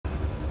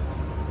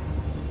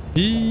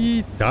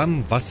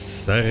Witam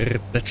was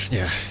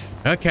serdecznie.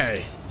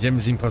 Okej, idziemy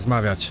z nim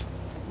porozmawiać.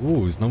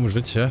 Znowu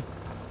życie.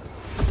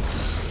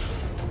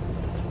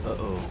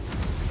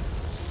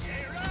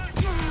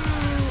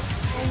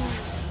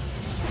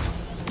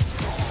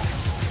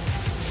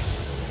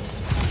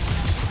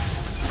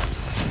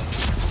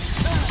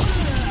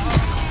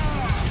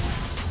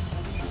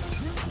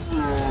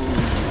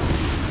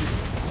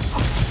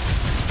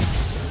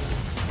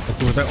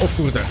 O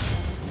kurde.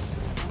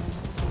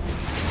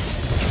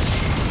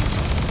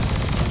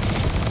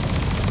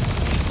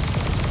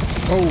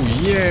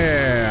 Oh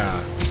yeah!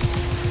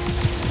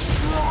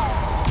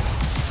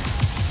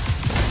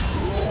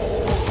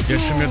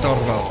 Jeszcze mnie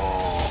dorwał.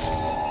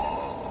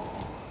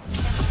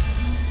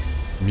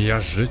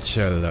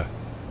 Miażdżyciel.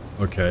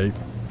 Okej.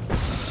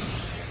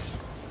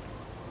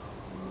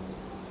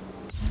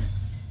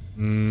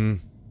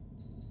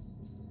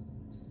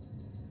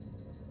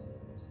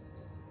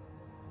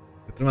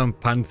 Tu mam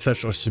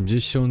pancerz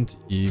 80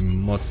 i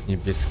moc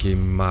niebieskiej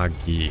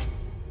magii.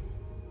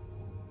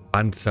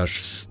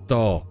 Pancerz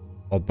 100.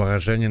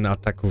 Obrażenie na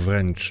ataku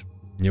wręcz.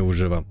 Nie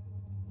używam.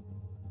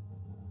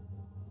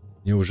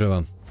 Nie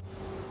używam.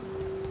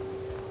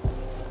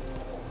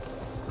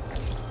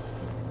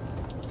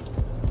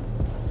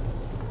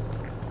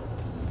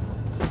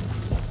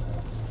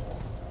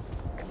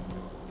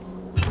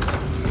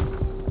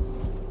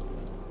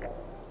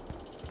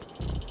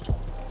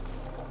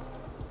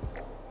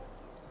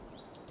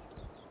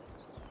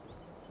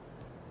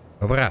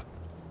 Dobra.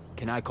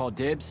 Can I call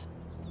dibs?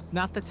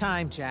 Not the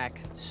time, Jack.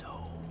 So,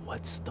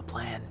 what's the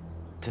plan?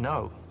 To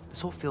know,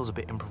 this all feels a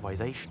bit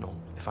improvisational,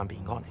 if I'm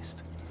being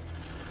honest.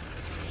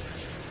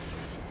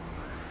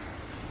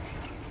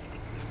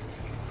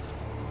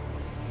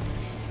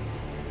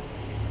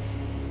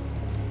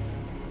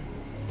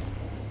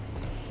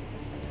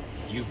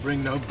 You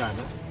bring no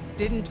banner?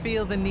 Didn't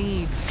feel the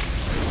need.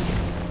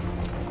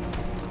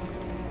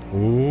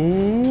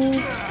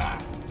 Ooh.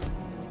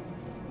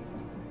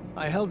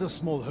 I held a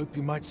small hope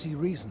you might see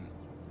reason.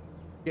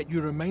 Yet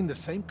you remain the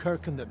same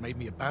Kirkin that made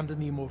me abandon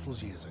the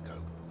Immortals years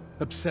ago.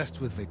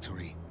 Obsessed with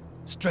victory,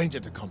 stranger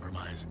to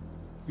compromise.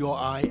 Your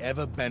eye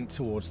ever bent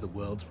towards the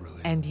world's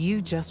ruin. And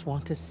you just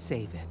want to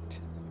save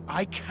it.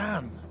 I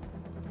can.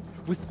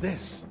 With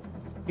this.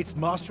 Its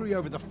mastery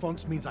over the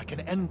fonts means I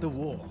can end the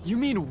war. You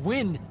mean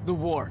win the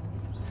war?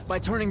 By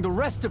turning the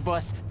rest of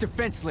us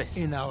defenseless?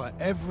 In our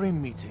every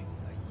meeting,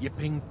 a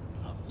yipping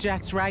pub.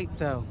 Jack's right,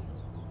 though.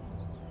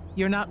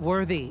 You're not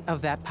worthy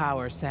of that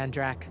power,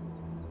 Sandrak.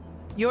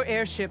 Your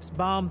airships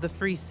bombed the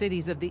free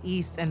cities of the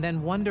East and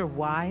then wonder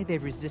why they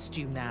resist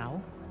you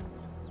now?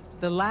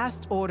 The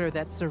last order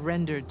that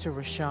surrendered to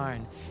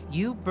Rasharn,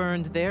 you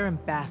burned their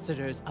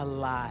ambassadors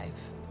alive.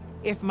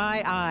 If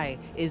my eye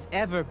is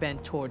ever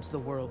bent towards the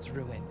world's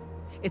ruin,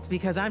 it's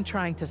because I'm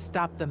trying to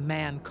stop the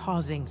man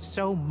causing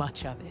so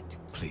much of it.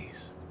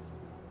 Please,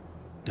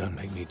 don't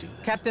make me do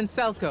this. Captain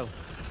Selko.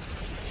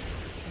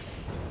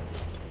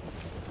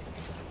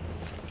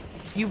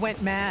 You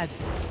went mad.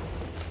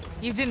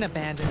 You didn't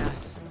abandon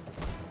us.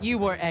 You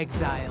were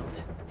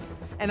exiled.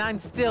 And I'm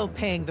still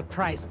paying the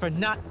price for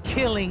not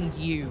killing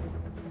you.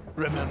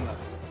 Remember,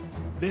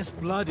 this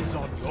blood is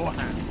on your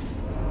hands.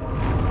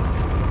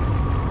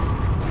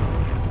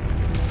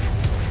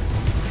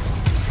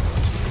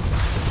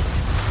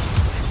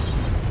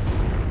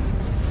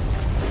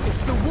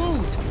 It's the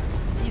wound!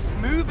 He's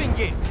moving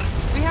it!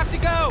 We have to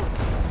go!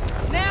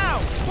 Now!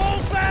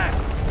 Fall back!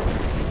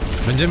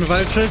 Będziemy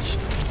walczyć?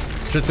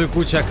 Czy tylko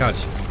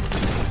uciekać?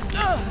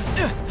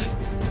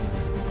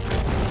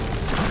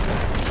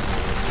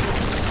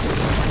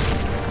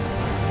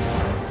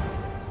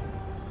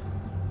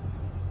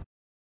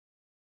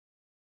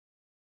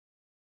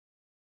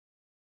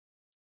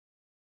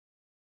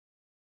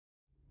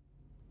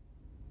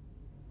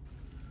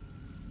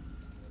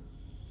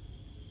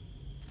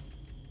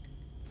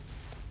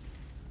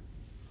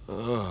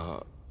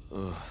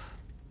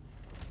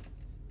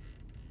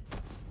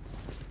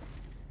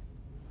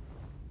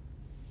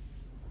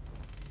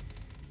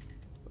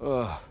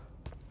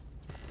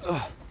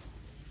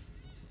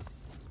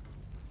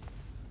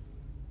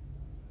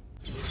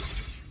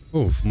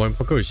 W moim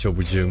pokoju się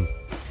obudziłem.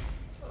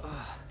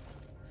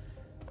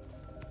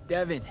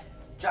 Devin.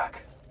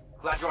 Jack,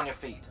 glad you're on your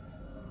feet.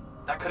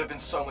 That could have been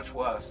so much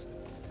worse.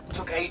 It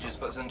took ages,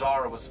 but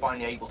Zendara was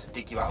finally able to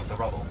dig you out of the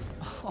rubble.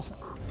 Oh,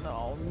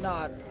 no,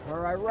 not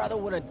her. I rather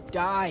would have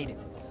died.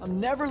 I'm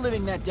never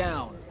living that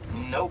down.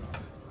 Nope.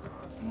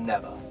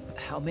 Never.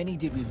 How many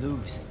did we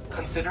lose?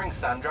 Considering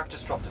Sandrak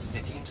just dropped a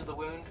city into the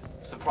wound,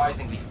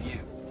 surprisingly few.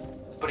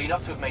 But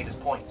enough to have made his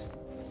point.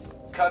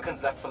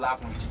 Kirkin's left for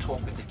Lavender to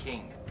talk with the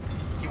king.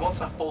 He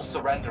wants a full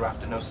surrender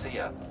after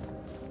Nocei.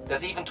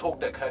 There's even talk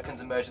that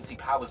Kirkin's emergency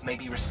powers may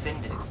be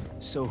rescinded.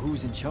 So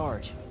who's in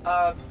charge?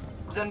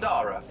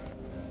 Zendara.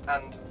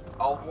 And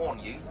I'll warn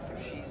you,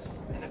 she's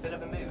in a bit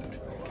of a mood.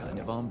 Kind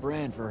of on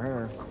brand for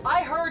her.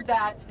 I heard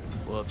that!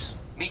 Whoops.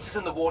 Meet us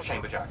in the war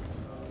chamber, Jack.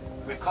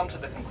 We've come to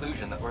the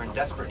conclusion that we're in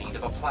desperate need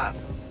of a plan.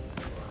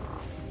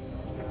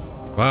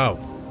 Wow.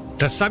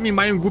 Czasami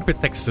mają głupie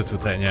teksty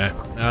tutaj, nie?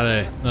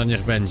 Ale no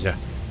niech będzie.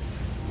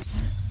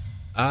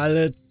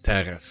 Ale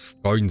teraz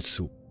w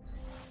końcu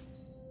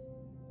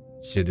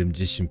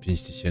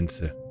 75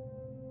 000.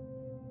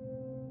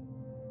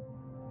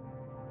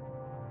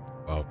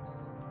 Wow.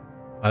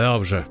 Ale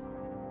dobrze.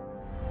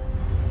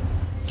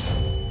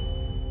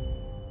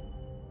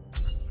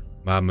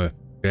 Mamy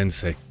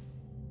więcej.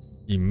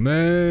 I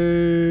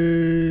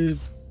my...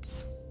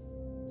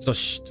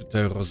 coś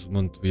tutaj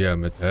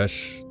rozmontujemy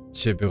też.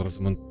 Ciebie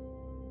rozmontujemy.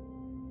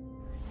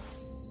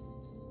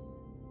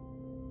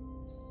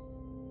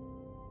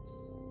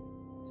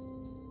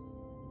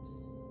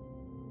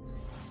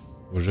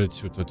 W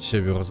użyciu to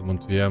ciebie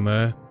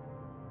rozmontujemy.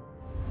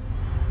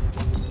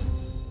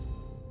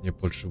 Nie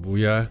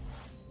potrzebuję.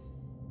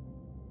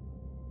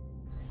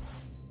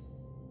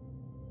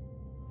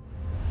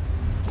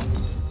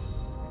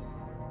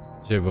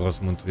 Ciebie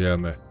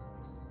rozmontujemy.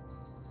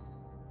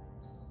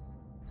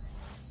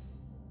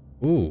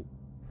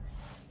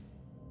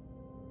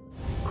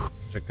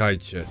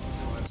 Czekajcie.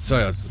 Co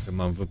ja tutaj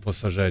mam?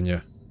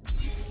 Wyposażenie.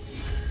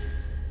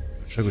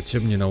 Dlaczego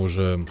ciebie nie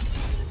nałożyłem?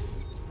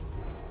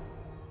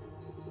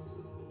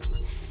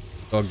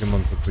 Drogi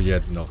mam tylko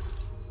jedno.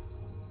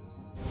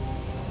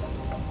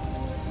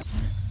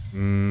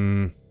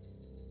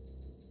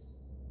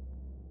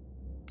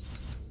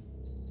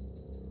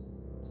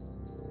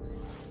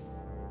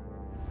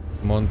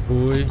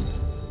 Zmontuj.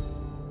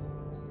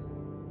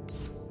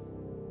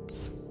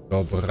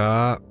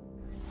 Dobra.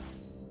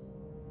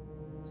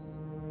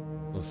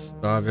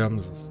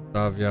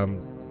 Zostawiam.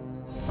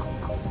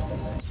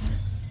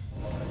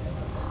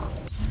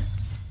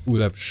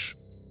 Ulepsz.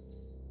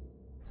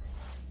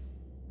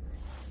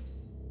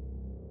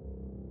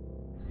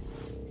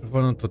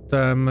 Czerwono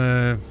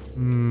totemy.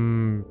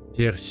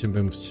 Piersi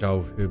bym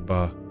chciał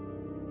chyba.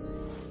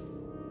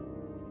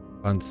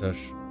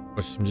 Pancerz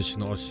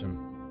 88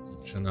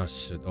 i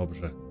 13,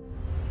 dobrze.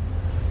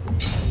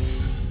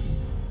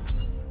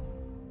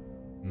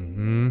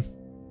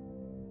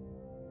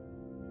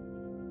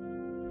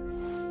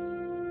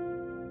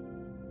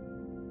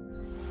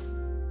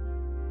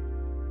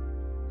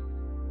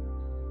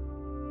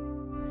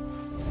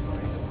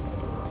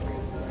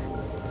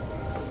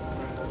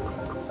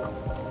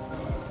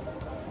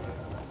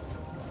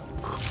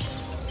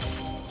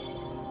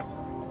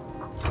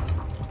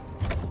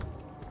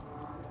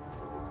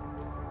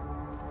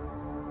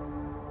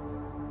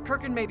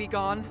 Kirkin may be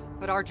gone,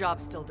 but our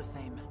job's still the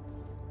same.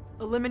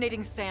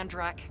 Eliminating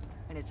Sandrak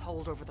and his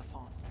hold over the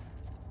fonts.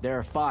 There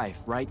are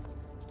 5, right?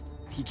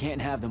 He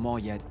can't have them all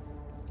yet.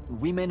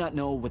 We may not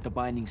know what the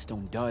Binding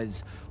Stone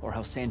does, or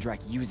how Sandrak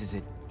uses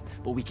it,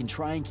 but we can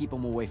try and keep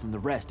him away from the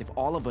rest if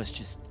all of us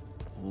just...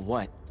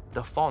 What?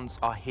 The fonts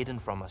are hidden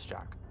from us,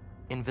 Jack.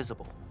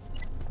 Invisible.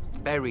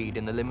 Buried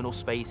in the liminal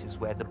spaces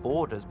where the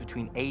borders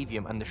between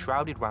Aveum and the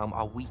Shrouded Realm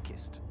are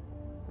weakest.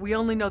 We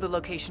only know the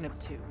location of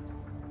 2.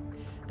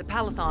 The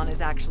Palathon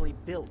is actually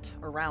built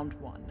around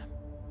one,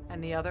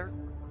 and the other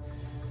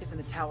is in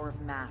the Tower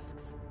of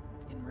Masks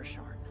in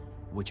Risharn.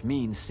 Which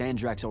means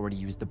Sandrak's already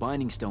used the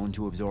Binding Stone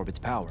to absorb its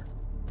power.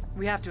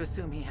 We have to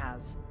assume he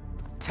has.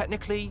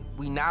 Technically,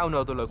 we now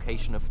know the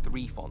location of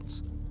 3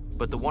 fonts,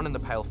 but the one in the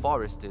Pale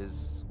Forest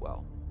is,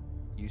 well,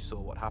 you saw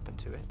what happened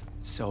to it.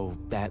 So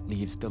that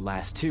leaves the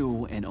last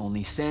 2, and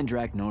only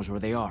Sandrak knows where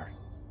they are.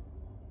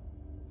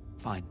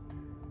 Fine.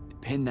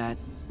 Pin that.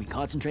 We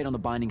concentrate on the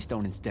Binding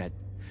Stone instead.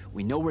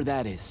 We know where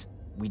that is.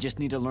 We just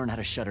need to learn how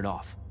to shut it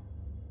off.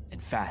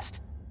 And fast.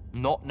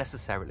 Not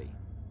necessarily.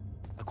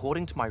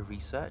 According to my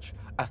research,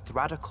 a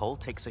Thradakol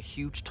takes a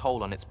huge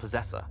toll on its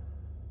possessor.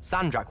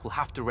 Sandrak will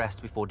have to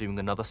rest before doing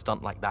another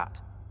stunt like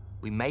that.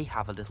 We may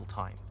have a little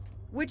time.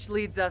 Which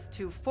leads us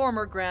to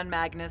former Grand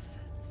Magnus,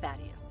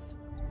 Thaddeus.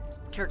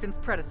 Kirkin's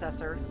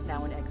predecessor,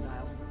 now in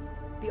exile.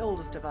 The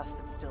oldest of us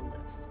that still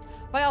lives.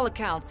 By all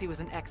accounts, he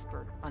was an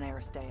expert on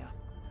Aristea.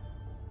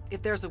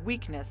 If there's a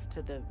weakness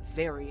to the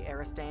very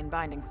Aristean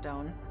Binding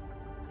Stone,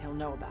 he'll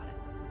know about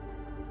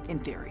it. In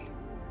theory.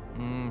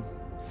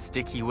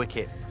 Sticky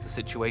wicket, the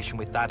situation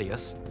with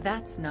Thaddeus.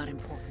 That's not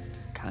important.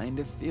 Kind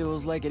of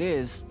feels like it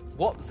is.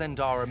 What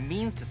Zendara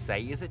means to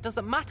say is it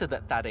doesn't matter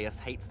that Thaddeus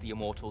hates the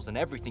Immortals and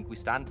everything we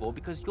stand for,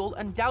 because you'll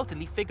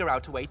undoubtedly figure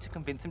out a way to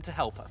convince him to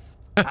help us.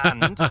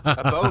 And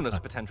a bonus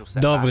potential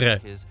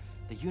setback, because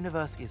the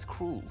universe is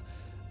cruel.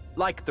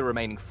 Like the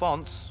remaining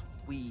fonts,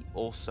 we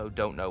also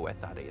don't know where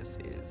Thaddeus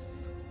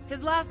is.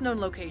 His last known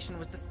location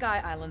was the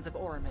Sky Islands of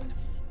Oromon,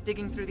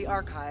 digging through the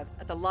archives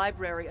at the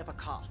Library of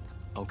Akotha.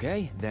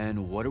 Okay,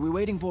 then what are we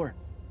waiting for?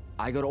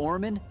 I go to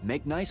Oromon,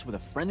 make nice with a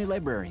friendly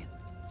librarian.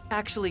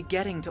 Actually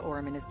getting to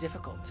Oromon is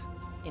difficult,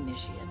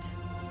 Initiate.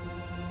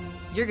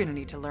 You're gonna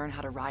need to learn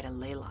how to ride a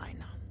ley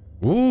line.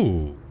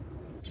 Ooh.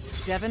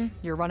 Devin,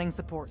 you're running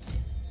support.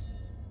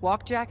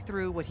 Walk Jack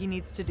through what he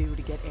needs to do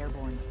to get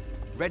airborne.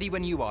 Ready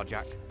when you are,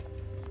 Jack.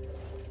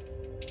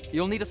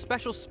 You'll need a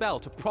special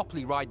spell to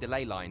properly ride the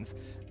ley lines,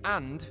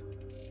 and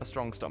a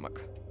strong stomach.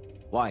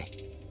 Why?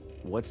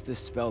 What's this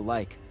spell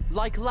like?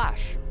 Like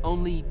Lash,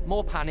 only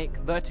more panic,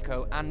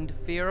 vertigo, and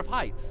fear of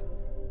heights.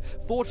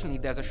 Fortunately,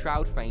 there's a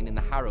shroud fane in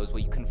the Harrows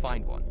where you can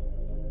find one.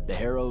 The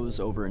Harrows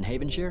over in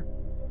Havenshire?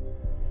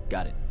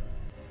 Got it.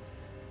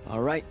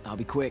 All right, I'll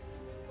be quick.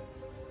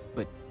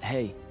 But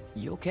hey,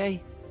 you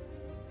okay?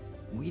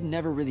 We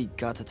never really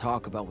got to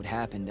talk about what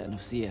happened at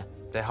Nocea.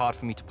 They're hard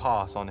for me to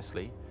pass,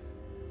 honestly.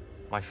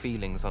 My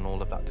feelings on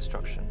all of that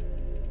destruction.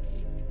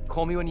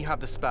 Call me when you have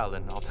the spell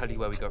and I'll tell you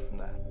where we go from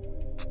there.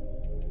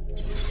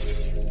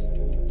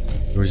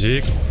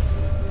 Guzik.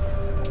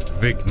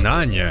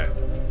 Wygnanie.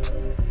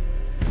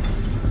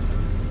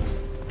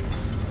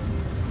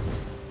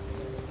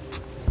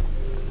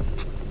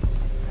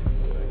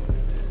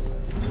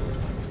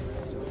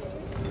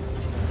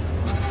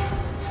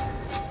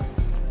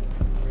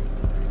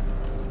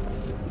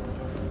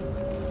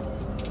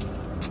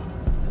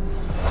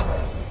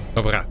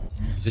 Dobra,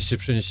 gdzieś się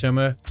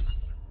przeniesiemy.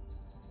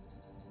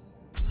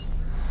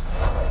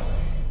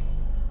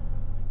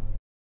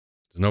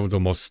 Znowu do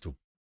mostu.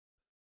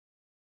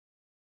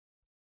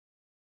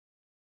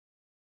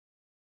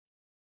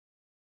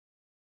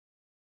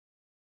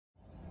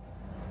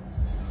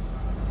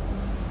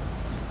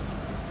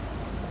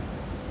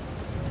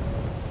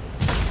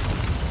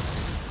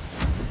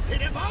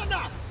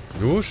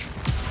 Już?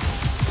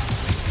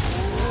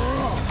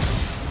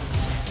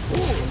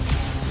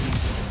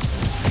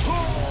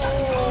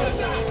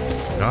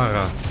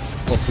 Dara.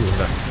 O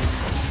kurde.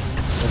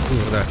 O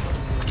kurde.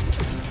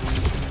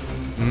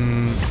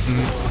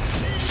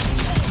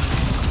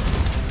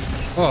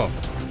 O!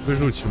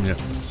 Wyrzucił mnie.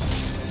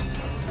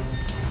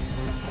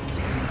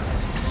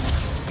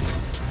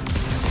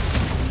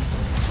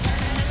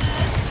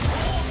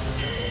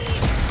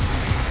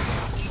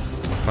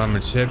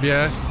 Mamy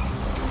ciebie.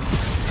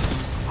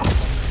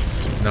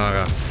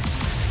 Nara.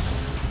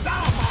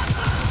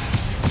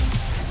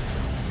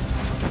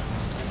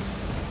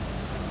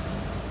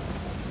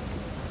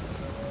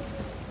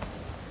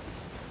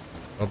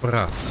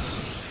 Dobra.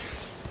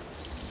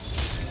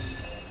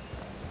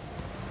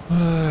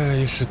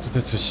 Jeszcze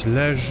tutaj coś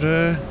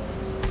leży.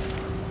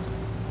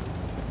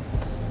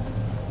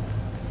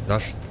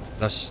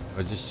 Zaś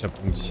 20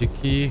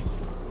 punkciki.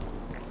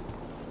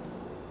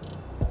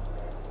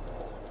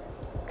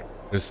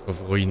 Wszystko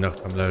w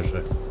ruinach tam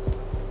leży.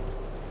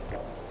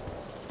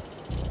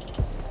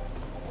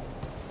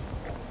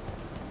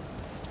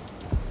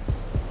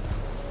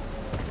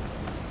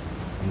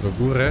 Do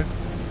góry.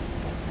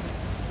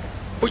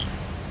 Oj!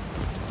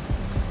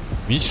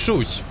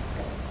 Mistrzuś!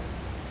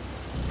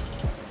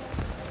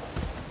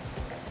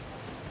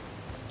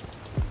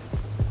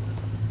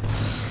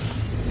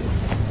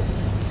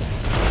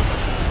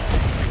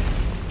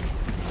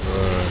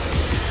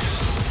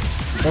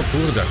 O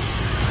kurde.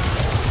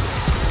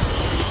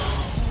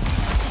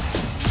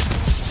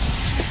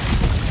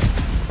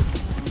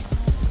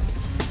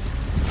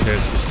 Gdzie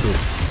jesteś tu?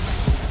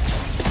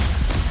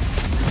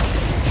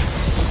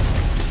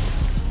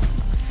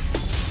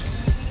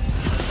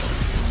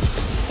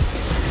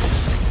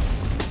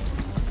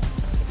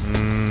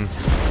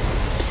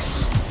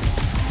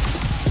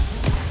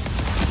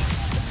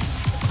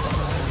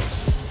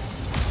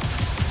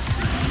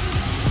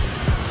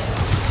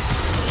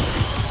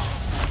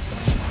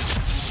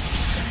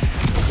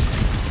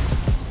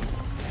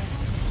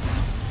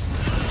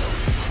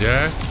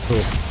 Gdzie? Tu.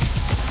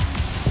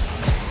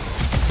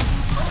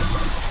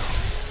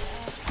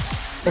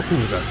 O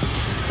kurde.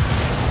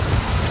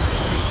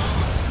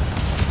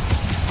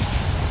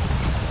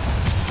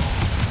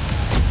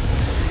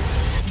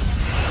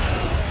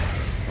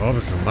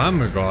 Dobrze,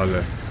 mamy go,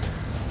 ale...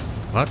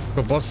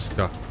 Matko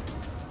Boska.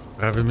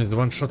 Prawie mnie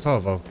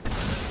zone-shotował.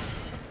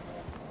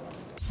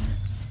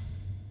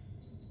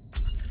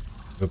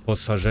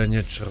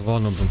 Wyposażenie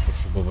czerwoną bym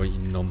potrzebował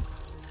inną.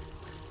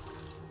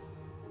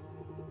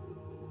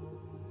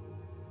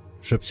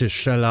 Szybciej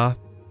strzela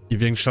i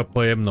większa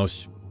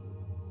pojemność.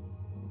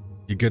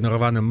 I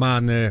generowane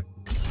many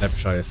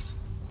lepsza jest.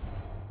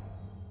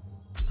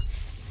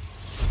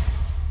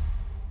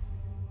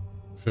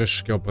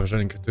 Fryszkie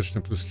obrażenie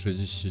krytyczne plus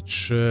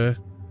 33.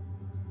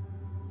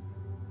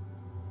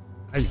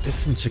 Ej,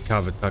 jestem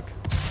ciekawy, tak.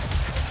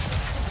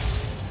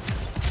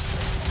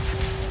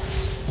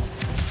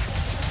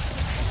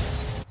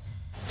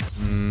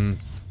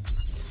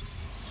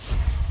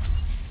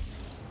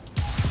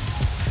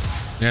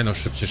 Nie no,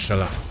 szybciej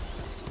strzela.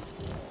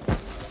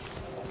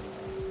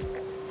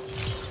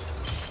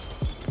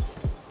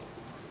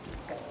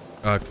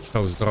 Tak,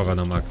 kształt zdrowia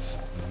na max.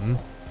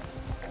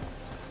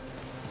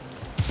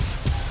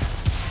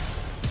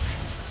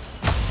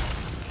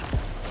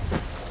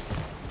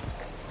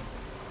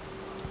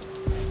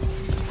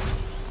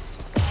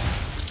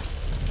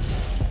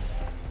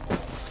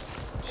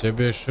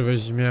 Ciebie jeszcze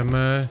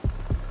weźmiemy.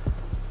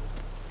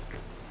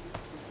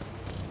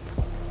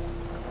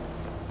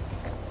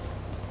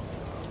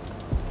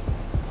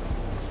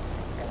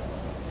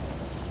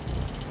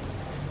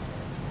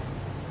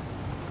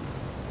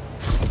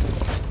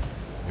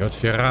 I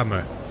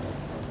otwieramy.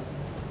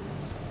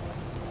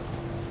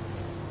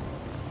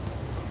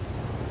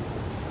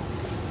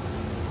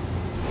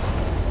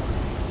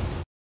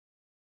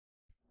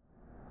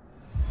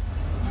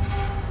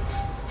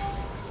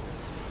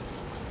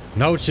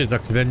 Naucz się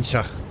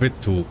zaklęcia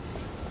chwytu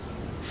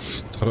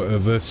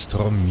w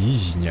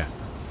stromiźnie.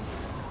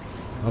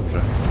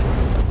 Dobrze.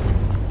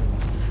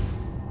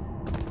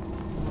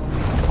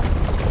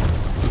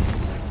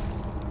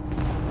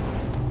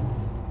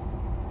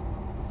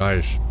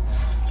 Dajesz.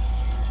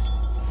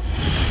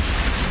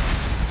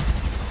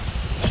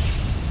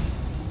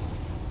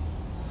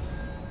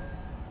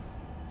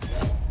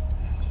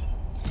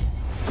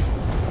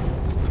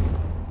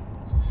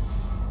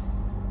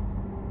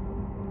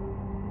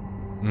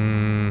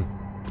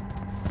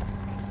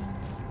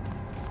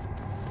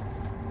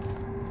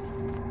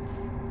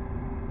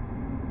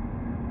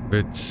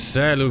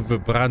 Wyceluj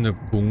wybrany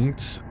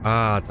punkt.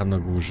 A, tam na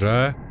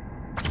górze.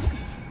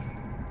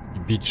 I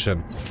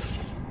biczem.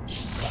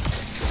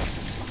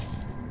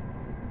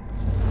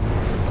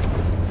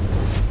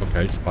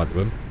 Okej,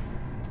 spadłem.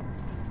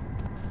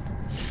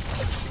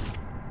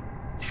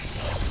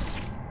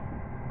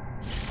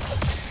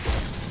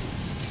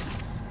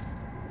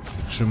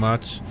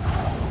 Trzymać.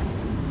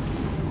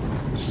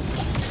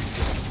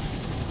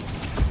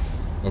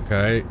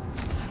 Okej.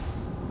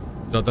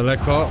 Za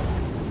daleko.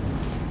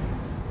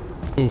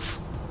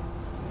 Uff.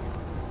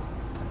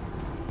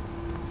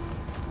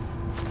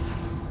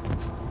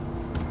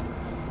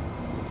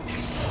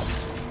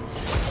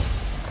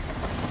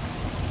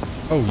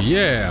 Oh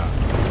yeah!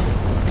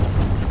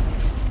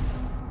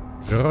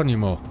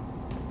 Geronimo.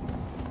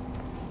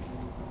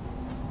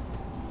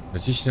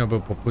 Naciśnij, aby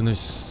popłynąć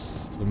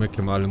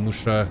strumykiem, ale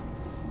muszę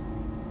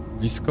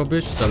blisko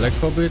być,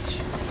 daleko być.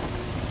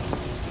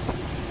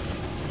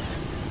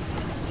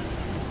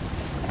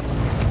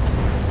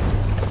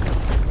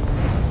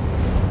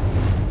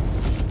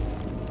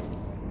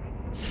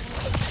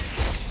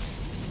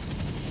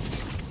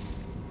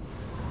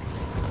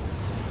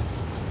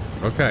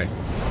 Okej.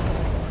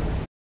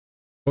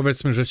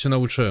 Powiedzmy, że się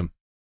nauczyłem.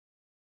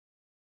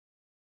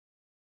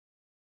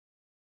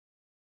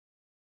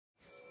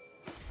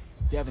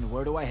 Devin,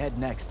 where do I head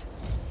next?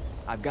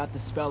 I've got the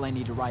spell I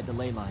need to ride the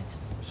ley lines.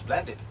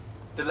 Splendid.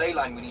 The ley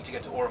line we need to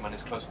get to Orman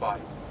is close by.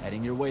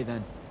 Heading your way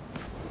then.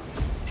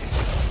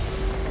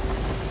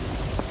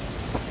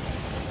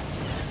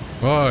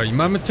 O, i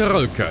mamy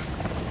tyrolkę.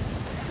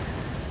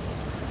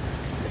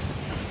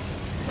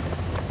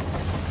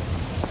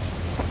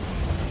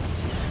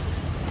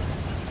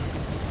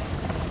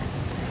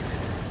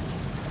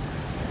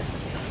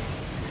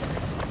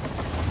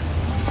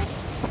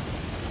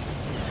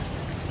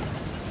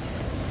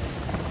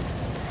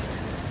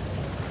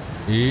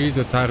 I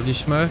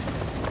dotarliśmy.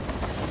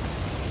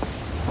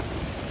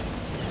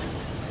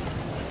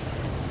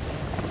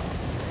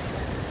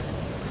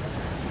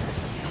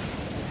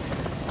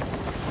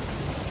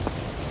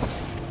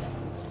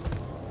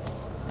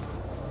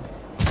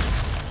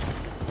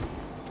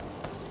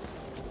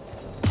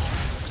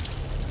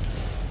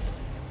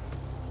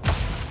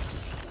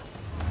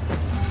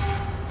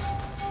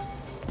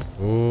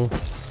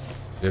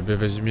 Ciebie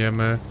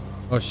weźmiemy.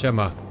 O,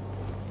 siema.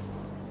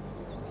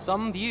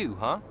 Some view,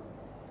 huh?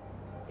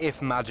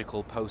 If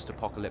magical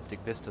post-apocalyptic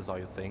vistas are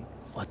your thing.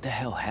 What the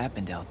hell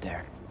happened out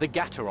there? The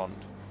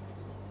Gatorond.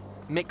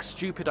 Mix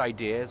stupid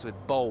ideas with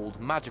bold,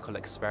 magical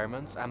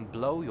experiments and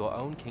blow your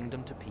own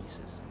kingdom to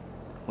pieces.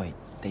 Wait,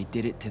 they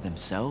did it to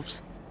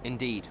themselves?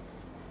 Indeed.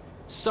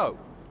 So,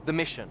 the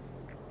mission.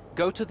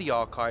 Go to the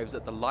archives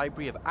at the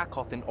Library of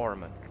Akotha in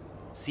Orman.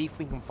 See if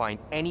we can find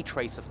any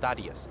trace of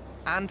Thaddeus,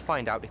 and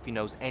find out if he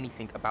knows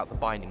anything about the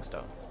Binding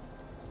Stone.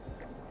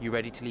 You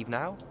ready to leave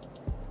now?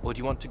 Or do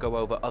you want to go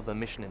over other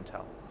mission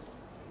intel?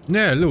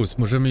 Nie, luz,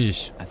 możemy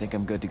iść. I think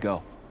I'm good to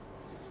go.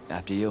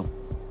 After you.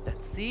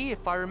 Let's see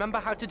if I remember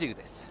how to do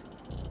this.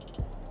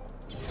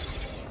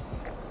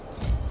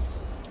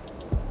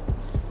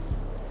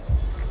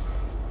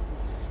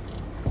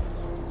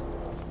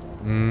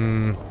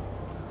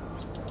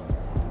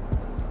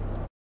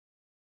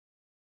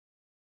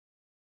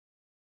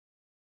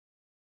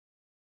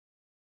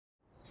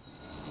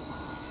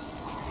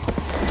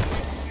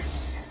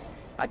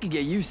 I could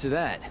get used to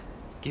that.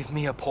 Give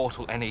me a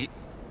portal any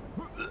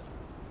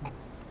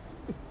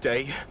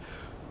day.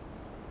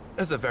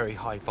 There's a very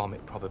high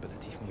vomit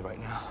probability for me right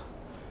now.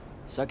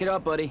 Suck it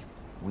up, buddy.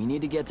 We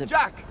need to get to...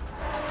 Jack!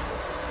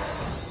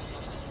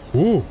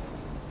 Ooh.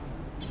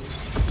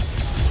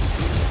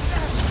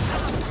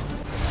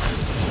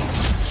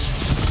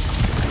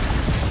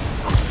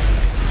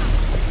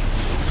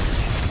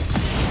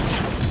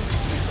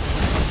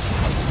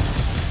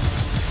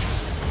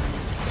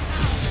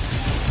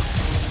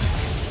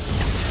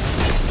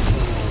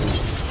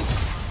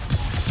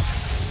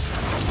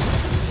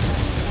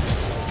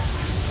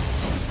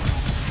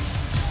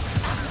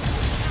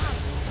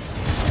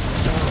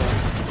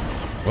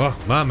 O,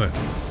 mamy.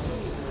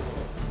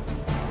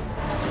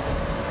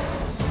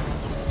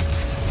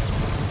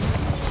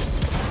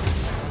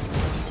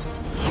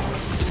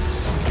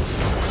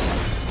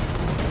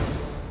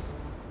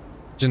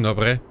 Dzień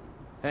dobry.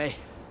 Hey,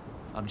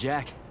 I'm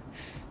Jack.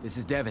 This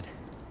is Devin.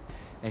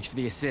 Thanks for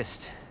the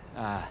assist.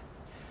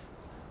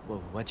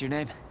 What's your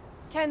name?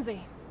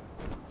 Kenzie.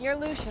 You're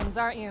Lucians,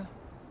 aren't you?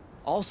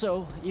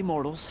 Also,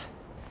 Immortals.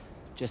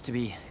 just to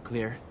be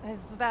clear.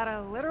 Is that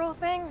a literal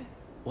thing?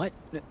 What?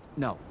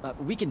 No,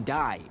 we can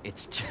die.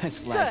 It's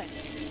just like... Good.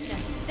 Then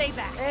stay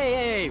back.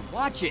 Hey,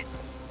 watch it.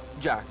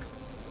 Jack,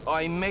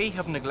 I may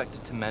have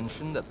neglected to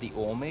mention that the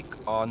Ormic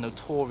are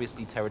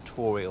notoriously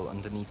territorial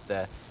underneath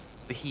their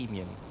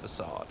bohemian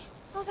facade.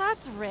 Well,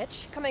 that's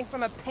rich, coming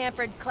from a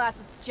pampered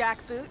classist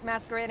jackboot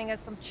masquerading as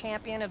some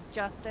champion of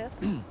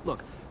justice.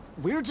 Look,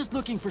 we're just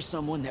looking for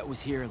someone that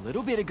was here a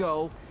little bit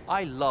ago.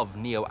 I love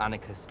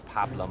neo-anarchist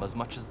pablum as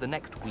much as the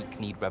next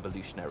weak-kneed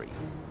revolutionary.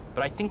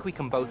 But I think we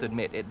can both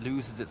admit it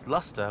loses its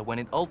luster when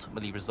it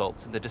ultimately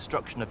results in the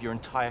destruction of your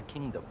entire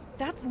kingdom.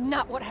 That's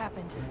not what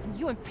happened, and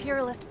you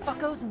imperialist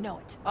fuckos know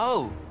it.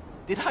 Oh,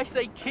 did I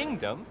say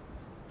kingdom?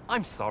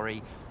 I'm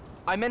sorry.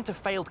 I meant a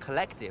failed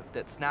collective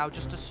that's now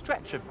just a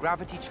stretch of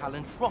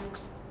gravity-challenged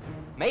rocks.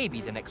 Maybe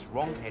the next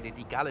wrong-headed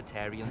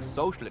egalitarian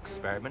social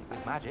experiment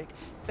with magic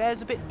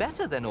fares a bit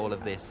better than all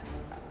of this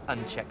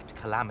unchecked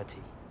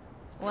calamity.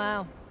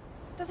 Wow.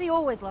 Does he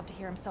always love to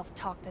hear himself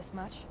talk this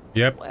much?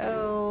 Yep.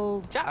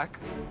 Well, Jack.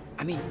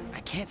 I mean, I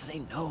can't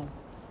say no.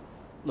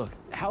 Look,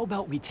 how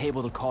about we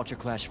table the culture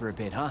clash for a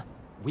bit, huh?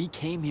 We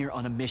came here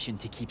on a mission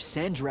to keep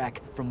Sandrak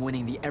from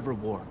winning the Ever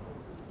War.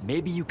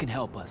 Maybe you can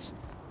help us.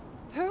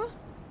 Who?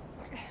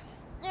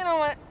 You know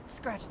what?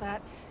 Scratch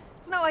that.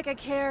 It's not like I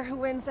care who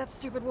wins that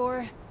stupid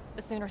war.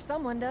 The sooner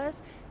someone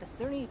does, the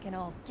sooner you can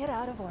all get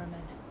out of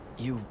Orman.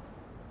 You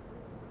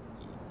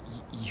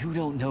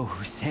don't know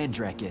who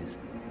Sandrak is?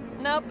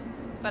 Nope.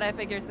 But I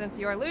figure since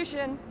you're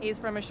Lucian, he's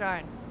from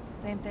Asharn.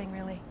 Same thing,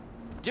 really.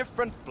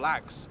 Different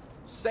flags.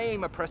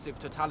 Same oppressive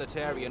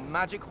totalitarian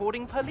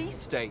magic-hoarding police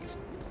state.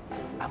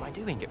 Am I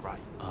doing it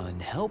right?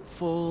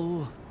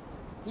 Unhelpful.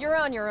 You're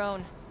on your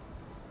own.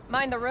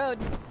 Mind the road.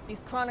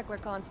 These chronicler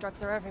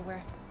constructs are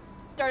everywhere.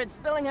 Started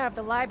spilling out of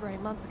the library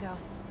months ago.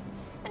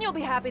 And you'll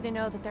be happy to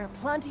know that there are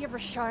plenty of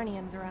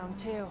Rasharnians around,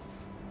 too.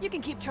 You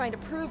can keep trying to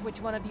prove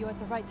which one of you has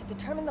the right to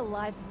determine the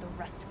lives of the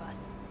rest of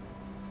us.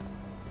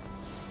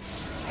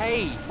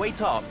 Hey,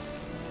 wait up.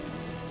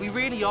 We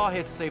really are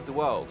here to save the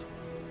world.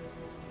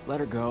 Let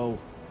her go.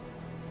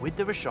 With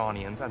the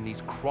Rasharnians and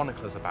these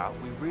chroniclers about,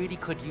 we really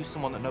could use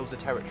someone that knows the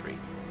territory.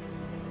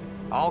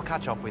 I'll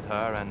catch up with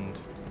her and...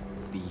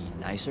 Be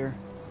nicer?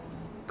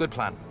 Good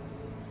plan.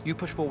 You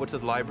push forward to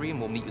the library and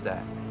we'll meet you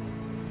there.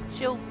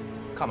 She'll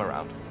come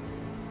around.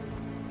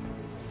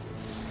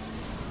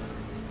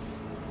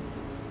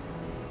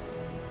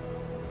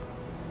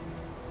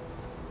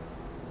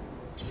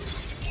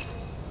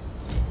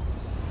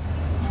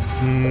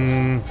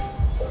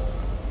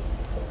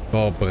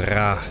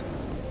 Dobra.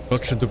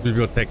 Dotrze do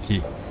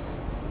biblioteki. Here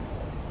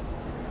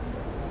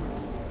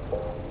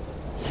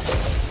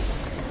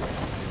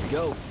we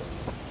go.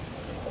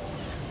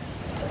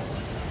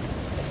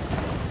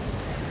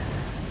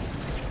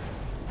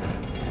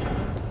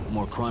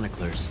 More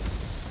chroniclers.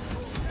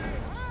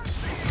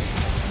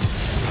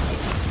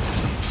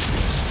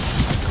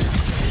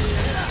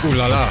 Ooh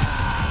la la.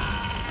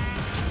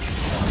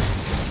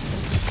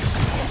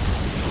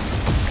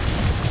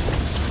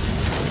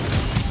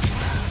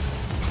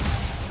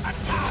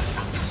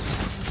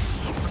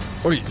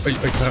 Oj, oj,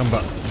 oj,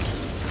 caramba.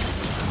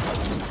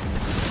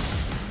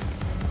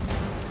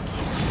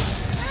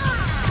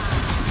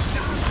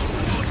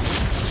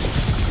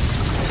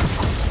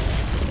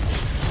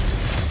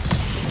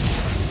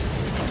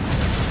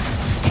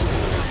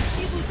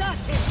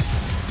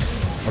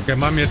 Okej,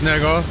 mam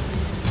jednego.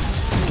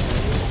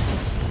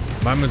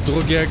 Mamy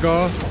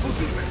drugiego.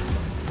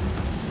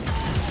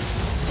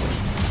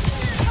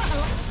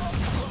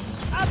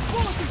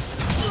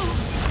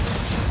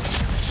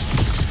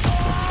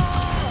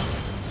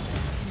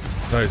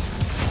 To jest.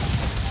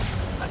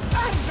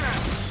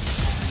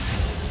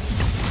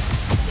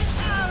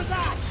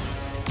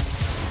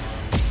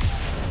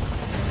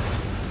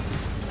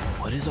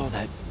 What is all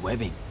that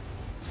webbing?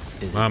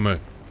 Is Mamy.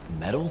 it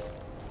metal?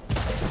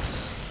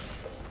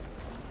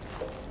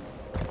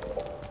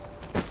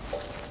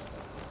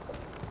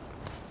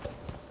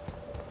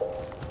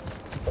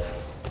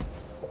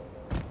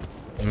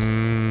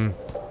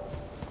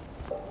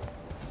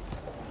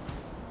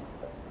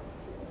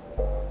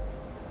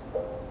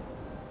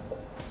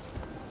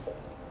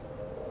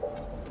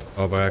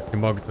 Dobra, jak nie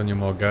mogę, to nie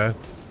mogę.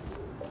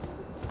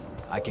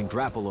 I can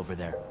grapple over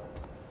there.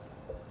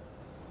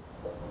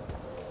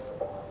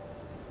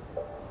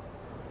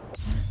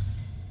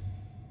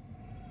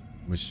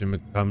 Musimy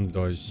tam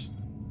dojść.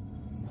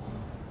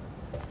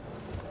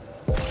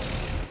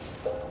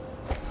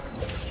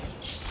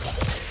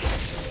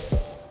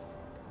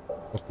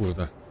 O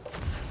kurde.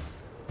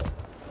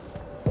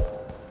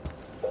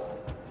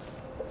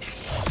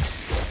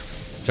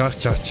 Ciach,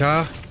 ciach,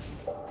 ciach.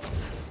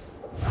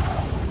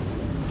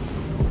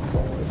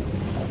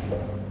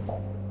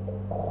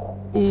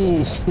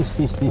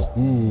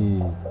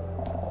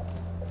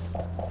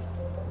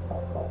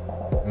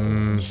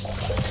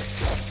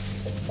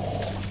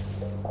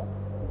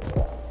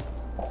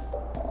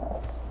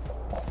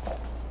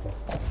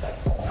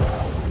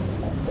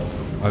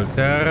 Ale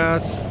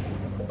teraz...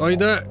 O,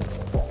 idę!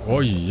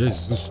 Oj,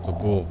 Jezus, to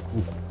było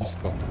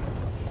blisko.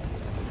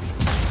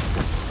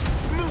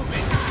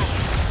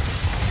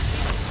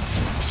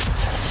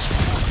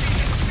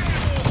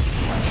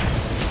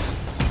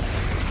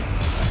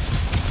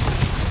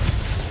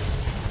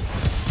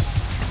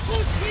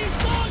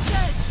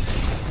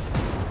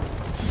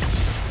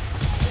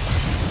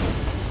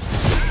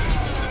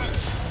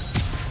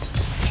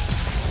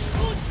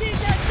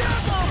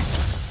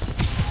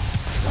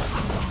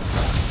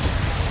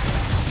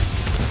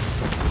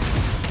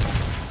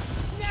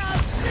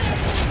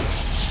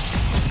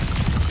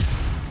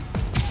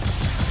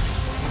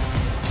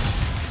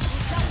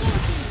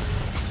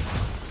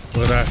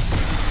 Kurde.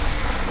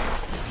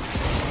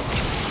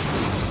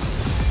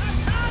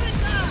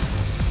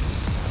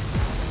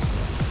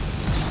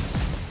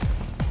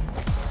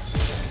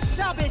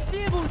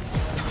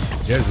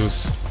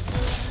 Jezus.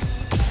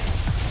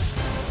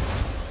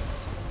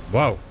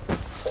 Wow.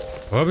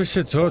 Robi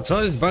się to,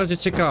 co jest bardziej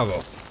ciekawe.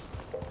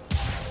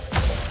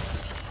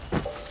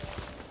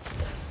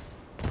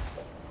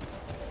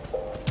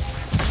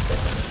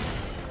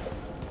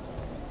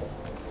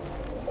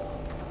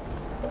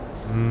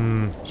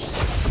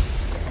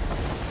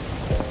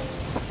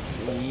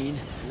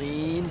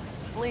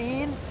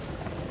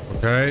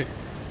 Okej,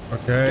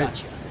 okej.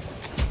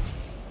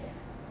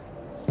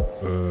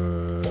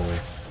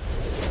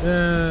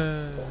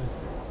 Nie.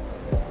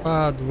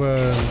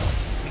 Padłem.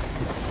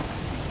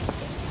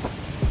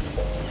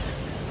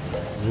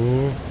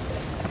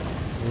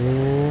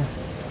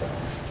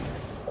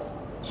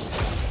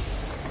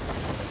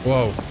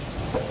 Wow.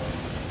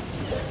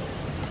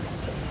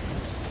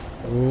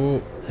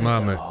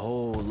 Mamy.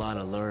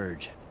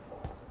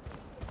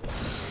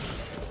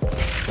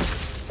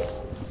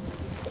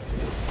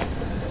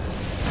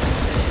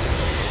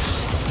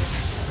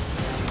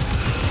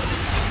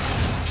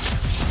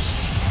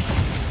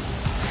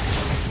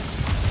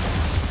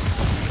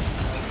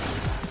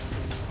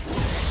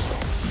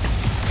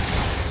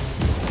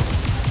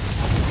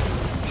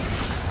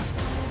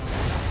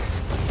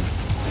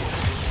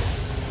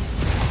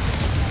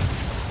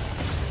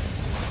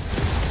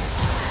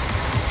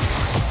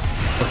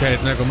 Okej,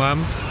 jednego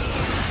mam.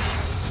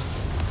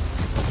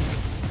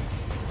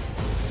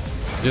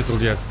 Gdzie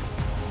drugi jest?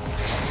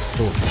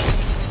 Tu.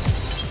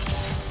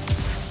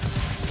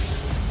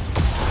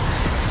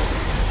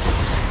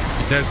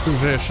 I to jest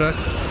duży jeszcze.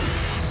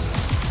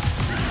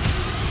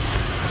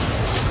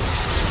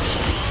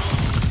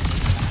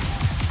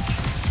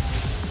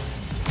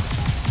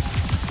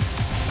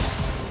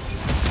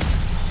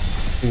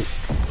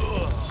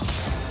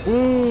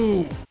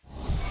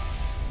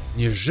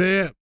 Nie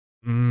żyje.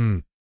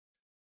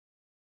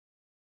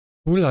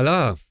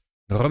 Ulala.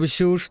 Robi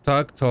się już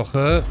tak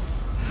trochę.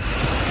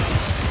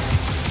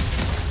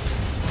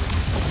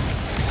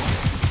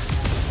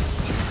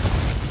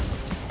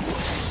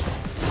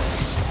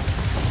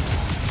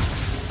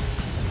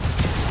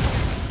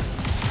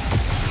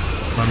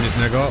 Mam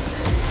jednego.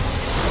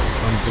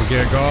 Mam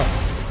drugiego.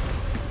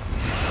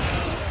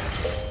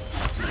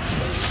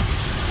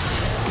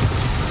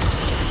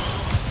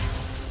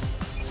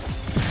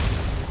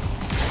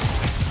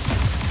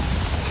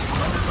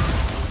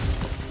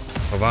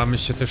 Chowamy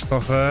się też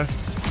trochę.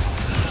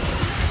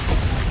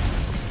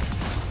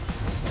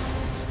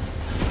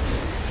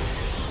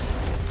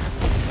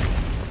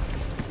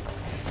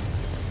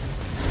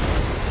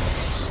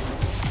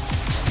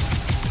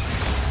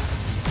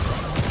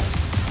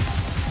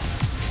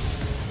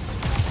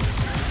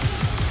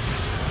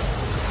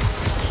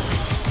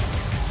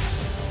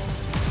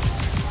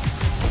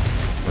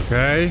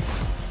 Okej.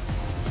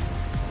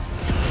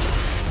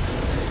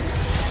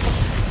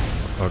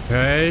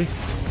 Okej.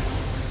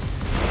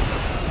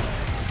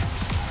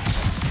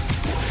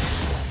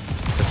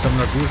 Chcesz tam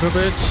na górze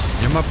być?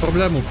 Nie ma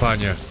problemu,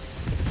 panie.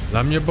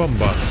 Dla mnie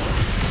bomba.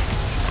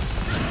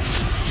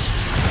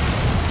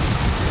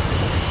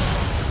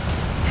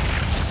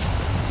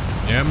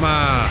 Nie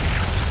ma.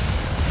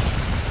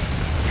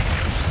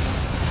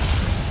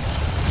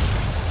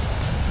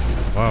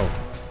 Wow.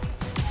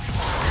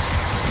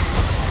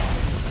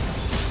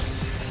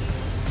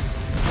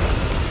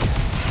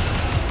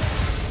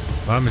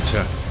 Mamy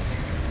cię.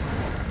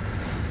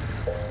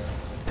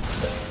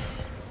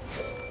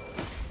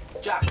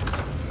 Jack,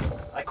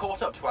 I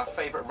caught up to our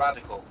favorite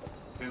radical,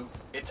 who,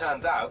 it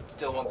turns out,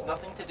 still wants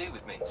nothing to do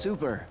with me.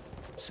 Super.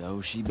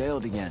 So she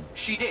bailed again.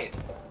 She did.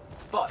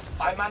 But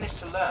I managed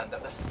to learn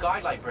that the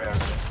Sky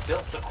Librarians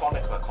built the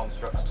Chronicler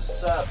constructs to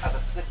serve as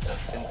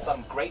assistants in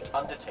some great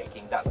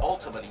undertaking that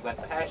ultimately went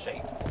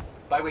pear-shaped.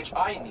 By which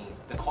I mean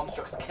the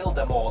constructs killed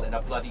them all in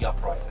a bloody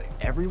uprising.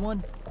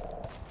 Everyone?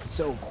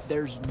 So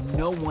there's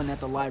no one at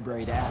the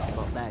library to ask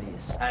about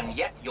Thaddeus. And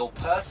yet you'll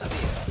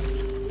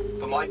persevere.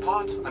 For my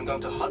part, I'm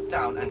going to hunt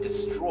down and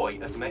destroy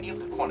as many of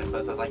the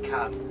Chroniclers as I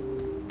can.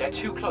 They're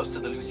too close to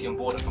the Lucian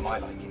border for my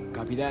liking.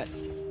 Copy that.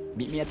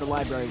 Meet me at the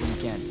library when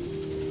you can.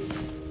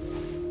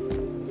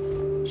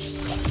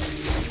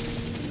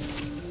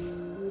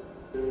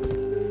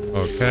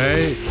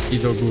 Okej, i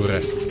do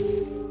góry.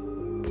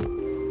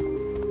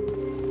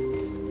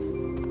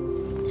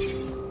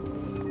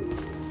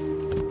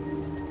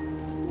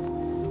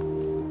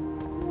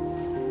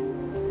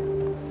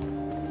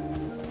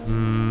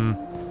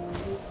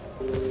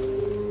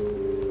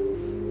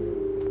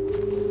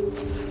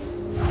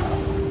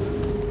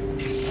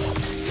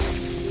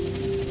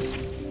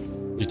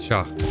 I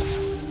ciach.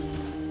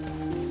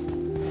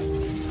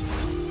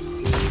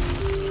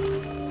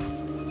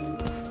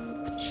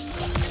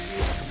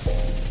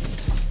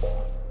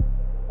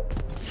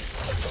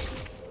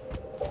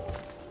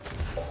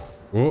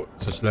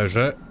 Coś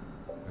leży.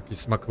 Jakiś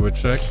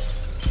smakłyczek.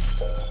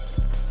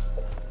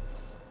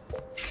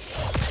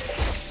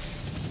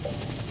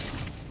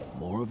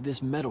 More of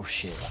this metal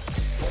shit.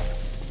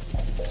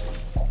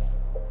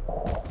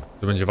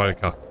 To będzie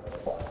walka.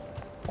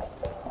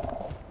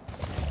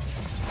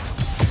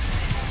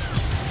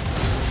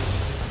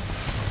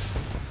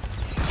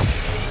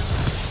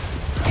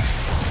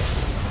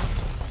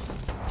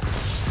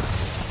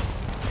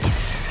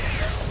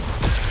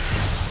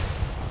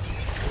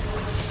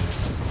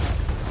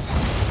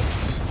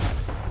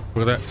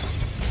 Kurde.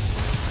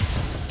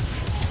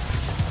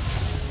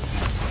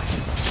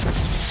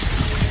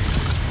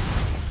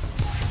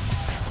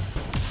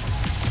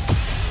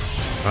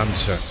 Mam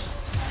cię.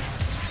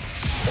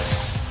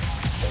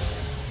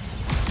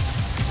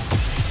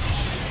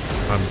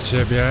 Mam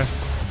ciebie.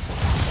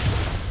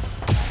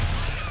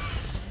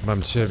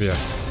 Mam ciebie.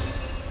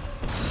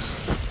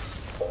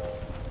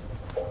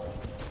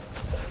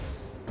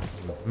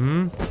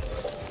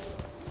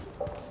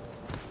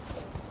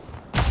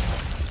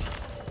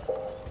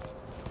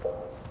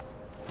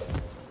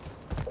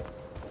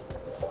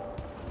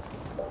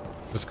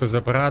 Wszystko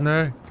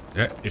zebrane?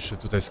 Nie, jeszcze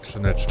tutaj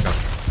skrzyneczka.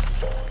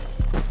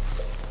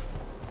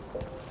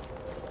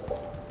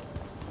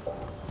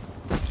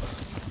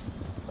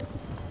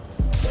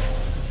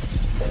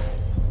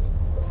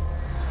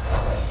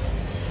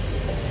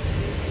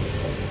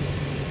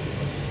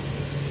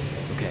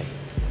 Okay,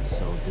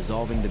 so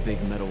dissolving the big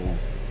metal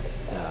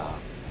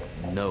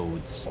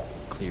nodes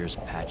clears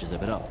patches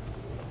of it up.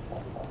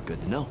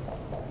 Good to know.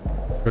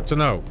 Good to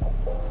know.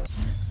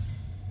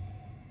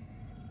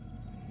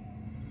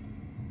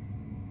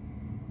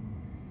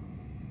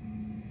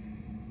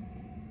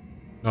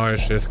 No,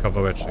 jeszcze jest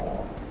kawałeczek.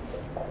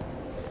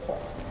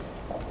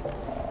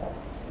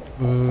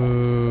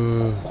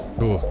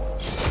 Tu.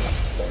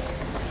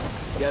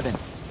 Devin,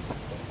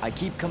 I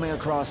keep coming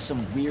across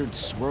some weird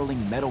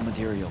swirling metal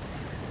material.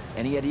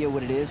 Any idea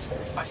what it is?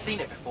 I've seen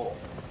it before.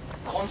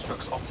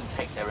 Constructs often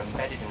take their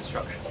embedded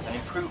instructions and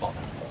improve on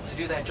them to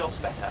do their jobs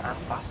better and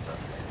faster.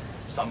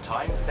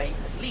 Sometimes they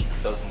leak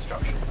those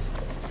instructions.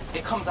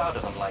 It comes out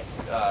of them like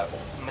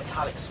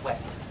metallic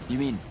sweat. You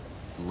mean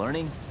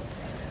learning?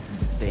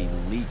 They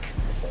leak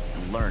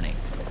learning.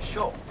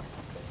 Sure.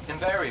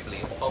 Invariably,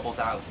 it bubbles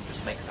out and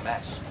just makes a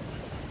mess.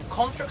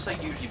 Constructs are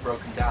usually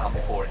broken down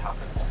before it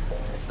happens.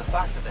 The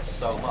fact that there's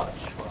so much,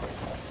 well,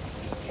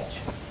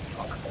 leakage,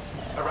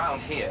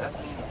 around here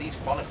means these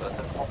chroniclers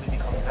have probably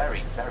become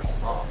very, very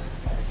smart.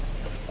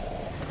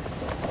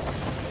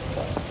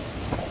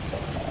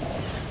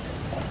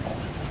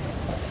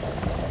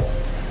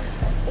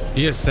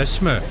 I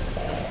jesteśmy.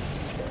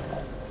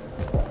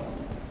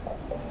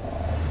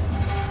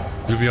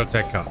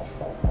 Biblioteka.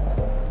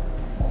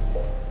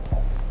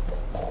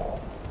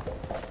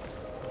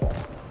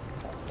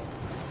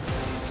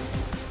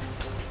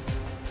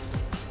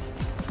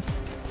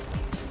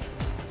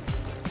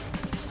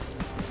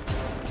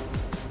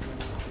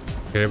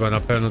 Chyba na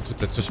pewno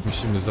tutaj coś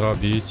musimy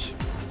zrobić.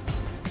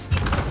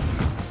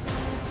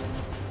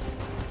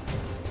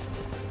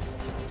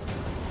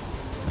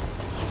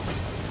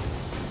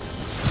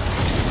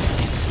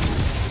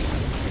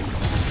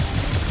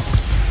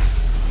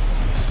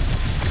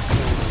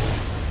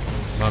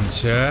 Mam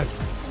cię.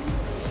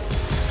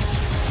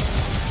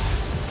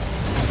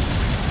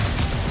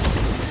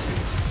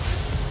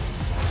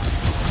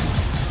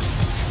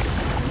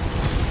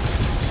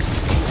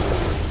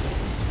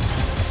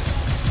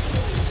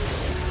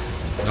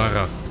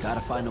 Nara.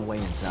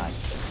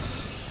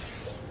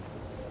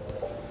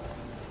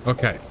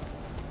 Okej.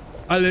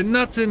 Ale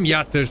na tym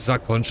ja też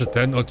zakończę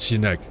ten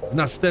odcinek. W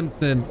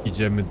następnym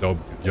idziemy do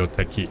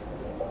biblioteki.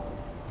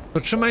 To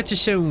trzymajcie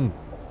się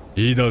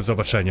i do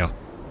zobaczenia.